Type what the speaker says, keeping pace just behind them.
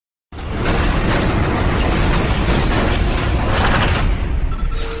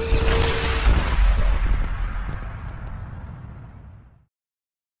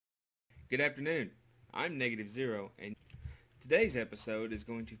Good afternoon. I'm Negative0, and today's episode is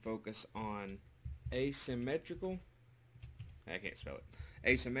going to focus on asymmetrical, I can't spell it,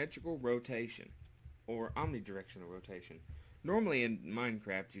 asymmetrical rotation, or omnidirectional rotation. Normally in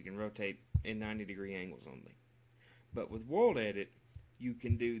Minecraft you can rotate in 90-degree angles only. But with WorldEdit you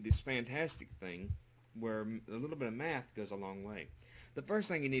can do this fantastic thing where a little bit of math goes a long way. The first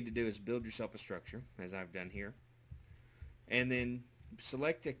thing you need to do is build yourself a structure, as I've done here, and then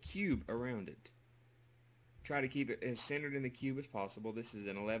select a cube around it. Try to keep it as centered in the cube as possible. This is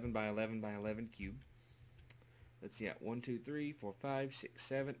an 11 by 11 by 11 cube. Let's see, 1, 2, 3, 4, 5, 6,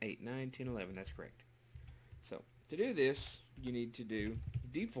 7, 8, 9, 10, 11. That's correct. So to do this, you need to do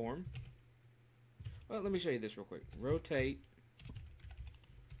deform. Well, let me show you this real quick. Rotate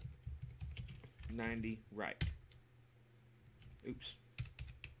 90 right. Oops.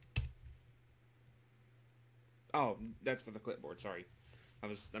 Oh, that's for the clipboard. Sorry. I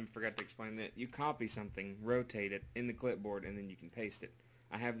forgot to explain that. You copy something, rotate it in the clipboard, and then you can paste it.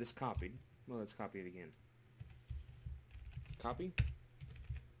 I have this copied. Well, let's copy it again. Copy.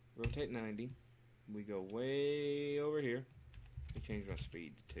 Rotate 90. We go way over here. Let me change my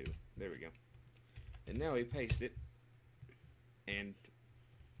speed to 2. There we go. And now we paste it. And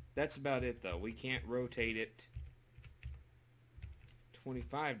that's about it, though. We can't rotate it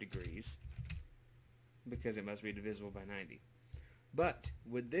 25 degrees because it must be divisible by 90. But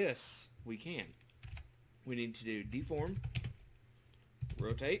with this, we can. We need to do deform,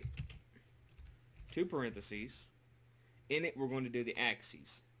 rotate, 2 parentheses. In it, we're going to do the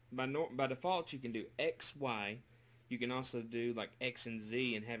axes. By default, you can do X, Y. You can also do like X and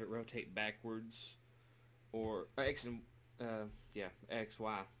Z and have it rotate backwards, or X,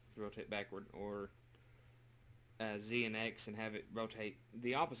 Y, rotate backward, or Z and X and have it rotate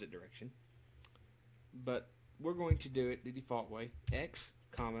the opposite direction. But we're going to do it the default way, X,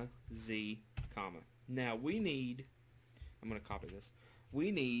 comma, Z, comma. Now we need, I'm going to copy this, we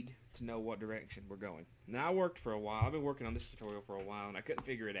need to know what direction we're going. Now I worked for a while, I've been working on this tutorial for a while and I couldn't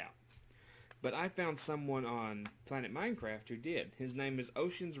figure it out. But I found someone on Planet Minecraft who did. His name is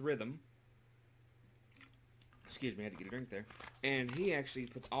OceansRythme. Excuse me, I had to get a drink there. And he actually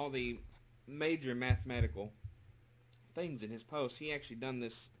puts all the major mathematical things in his posts. He actually done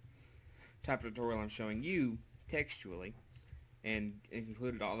this type of tutorial I'm showing you textually, and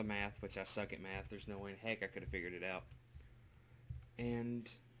included all the math, which I suck at math. There's no way in heck I could have figured it out.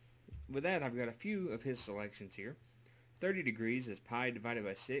 And with that, I've got a few of his selections here. 30 degrees is pi divided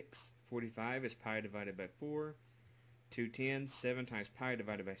by 6. 45 is pi divided by 4. 210, 7 times pi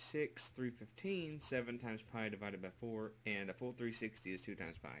divided by 6. 315, 7 times pi divided by 4. And a full 360 is 2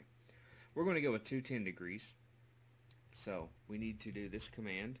 times pi. We're going to go with 210 degrees. So we need to do this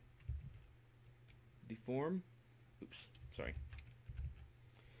command. Deform. Oops, sorry.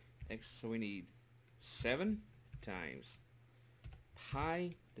 So we need 7 times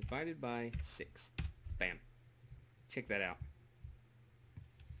pi divided by 6. Bam. Check that out.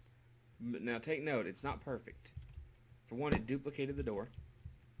 Now take note, it's not perfect. For one, it duplicated the door.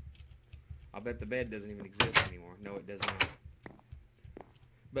 I'll bet the bed doesn't even exist anymore. No, it does not.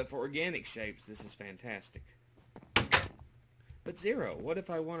 But for organic shapes, this is fantastic. But 0, what if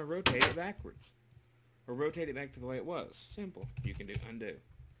I want to rotate it backwards? Or rotate it back to the way it was? Simple. You can do undo.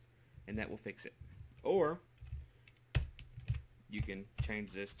 And that will fix it. Or you can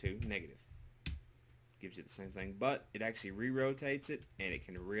change this to negative. Gives you the same thing, but it actually re-rotates it, and it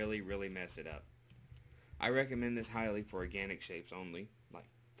can really, really mess it up. I recommend this highly for organic shapes only, like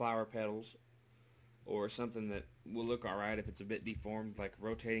flower petals, or something that will look alright if it's a bit deformed, like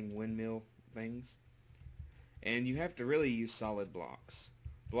rotating windmill things. And you have to really use solid blocks.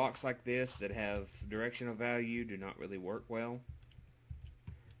 Blocks like this that have directional value do not really work well.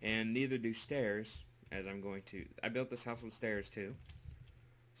 And neither do stairs, as I'm going to. I built this house with stairs too.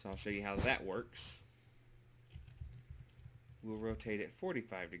 So I'll show you how that works. We'll rotate it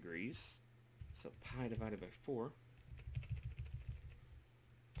 45 degrees. So pi divided by 4.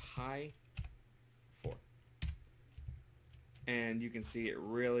 Pi 4. And you can see it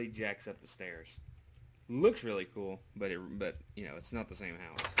really jacks up the stairs. Looks really cool, but you know, it's not the same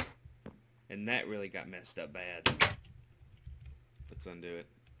house. And that really got messed up bad. Let's undo it.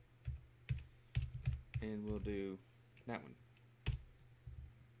 And we'll do that one.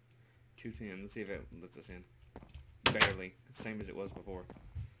 210. Let's see if it lets us in. Barely. Same as it was before.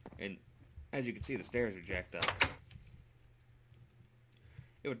 And as you can see, the stairs are jacked up.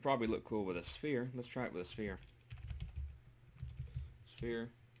 It would probably look cool with a sphere. Let's try it with a sphere.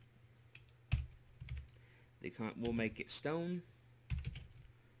 Sphere. We'll make it stone.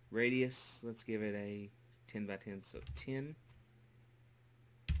 Radius, let's give it a 10 by 10, so 10.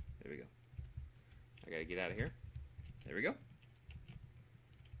 There we go. I gotta get out of here. There we go.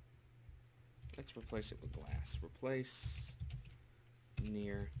 Let's replace it with glass. Replace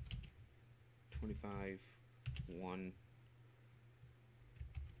near 25 1.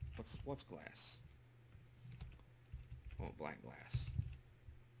 What's glass? Oh, black glass.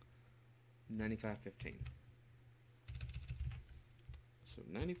 9515. So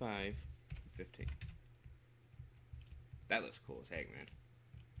 9515. That looks cool as heck, man.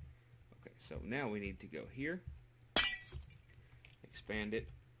 Okay, so now we need to go here, expand it,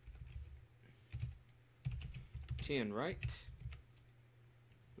 10 right.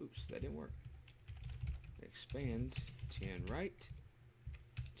 Oops, that didn't work. Expand, 10 right,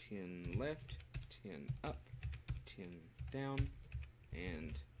 10 left, 10 up, 10 down,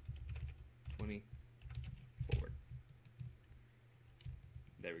 and 20 forward.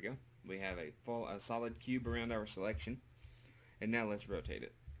 There we go. We have a solid cube around our selection. And now let's rotate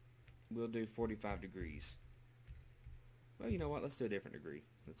it. We'll do 45 degrees. Well, you know what? Let's do a different degree.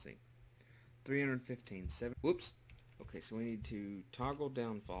 Let's see. 315. 7. Whoops. Okay, so we need to toggle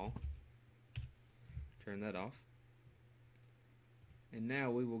downfall. Turn that off. And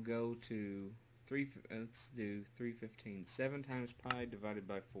now we will go to let's do 315. 7 times pi divided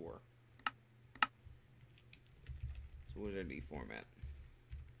by 4. So what is our deform at?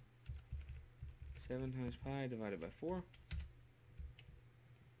 7 times pi divided by 4.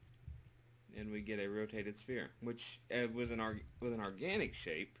 And we get a rotated sphere, which with an organic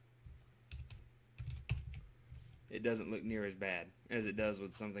shape, it doesn't look near as bad as it does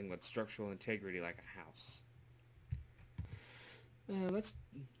with something with structural integrity like a house. Let's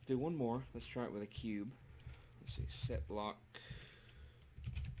do one more. Let's try it with a cube. Let's see, set block,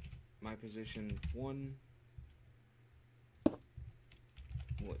 my position 1.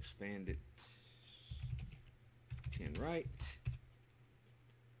 We'll expand it 10 right,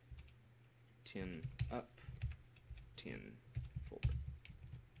 10 up, 10 forward.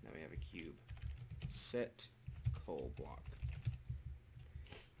 Now we have a cube. Set coal block.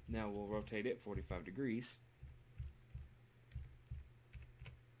 Now we'll rotate it 45 degrees.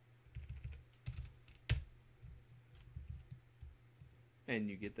 And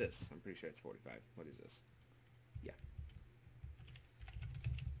you get this. I'm pretty sure it's 45. What is this? Yeah.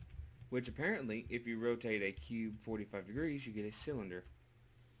 Which apparently, if you rotate a cube 45 degrees, you get a cylinder.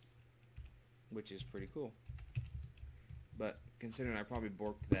 Which is pretty cool. But considering I probably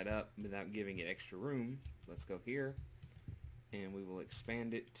borked that up without giving it extra room, let's go here and we will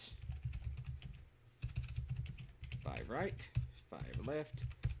expand it 5 right, 5 left,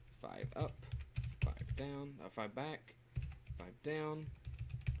 5 up, 5 down, 5 back, 5 down,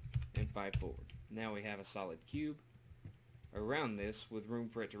 and 5 forward. Now we have a solid cube around this with room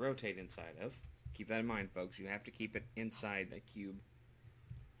for it to rotate inside of. Keep that in mind, folks. You have to keep it inside that cube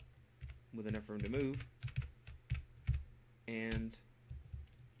with enough room to move. And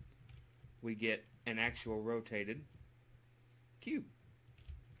we get an actual rotated cube,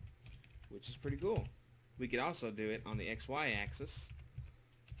 which is pretty cool. We could also do it on the XY axis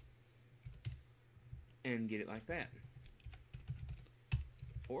and get it like that,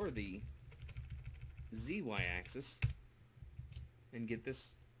 or the ZY axis and get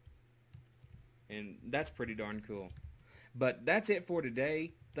this, and that's pretty darn cool. But that's it for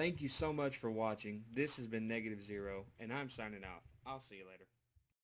today. Thank you so much for watching. This has been Negative Zero, and I'm signing off. I'll see you later.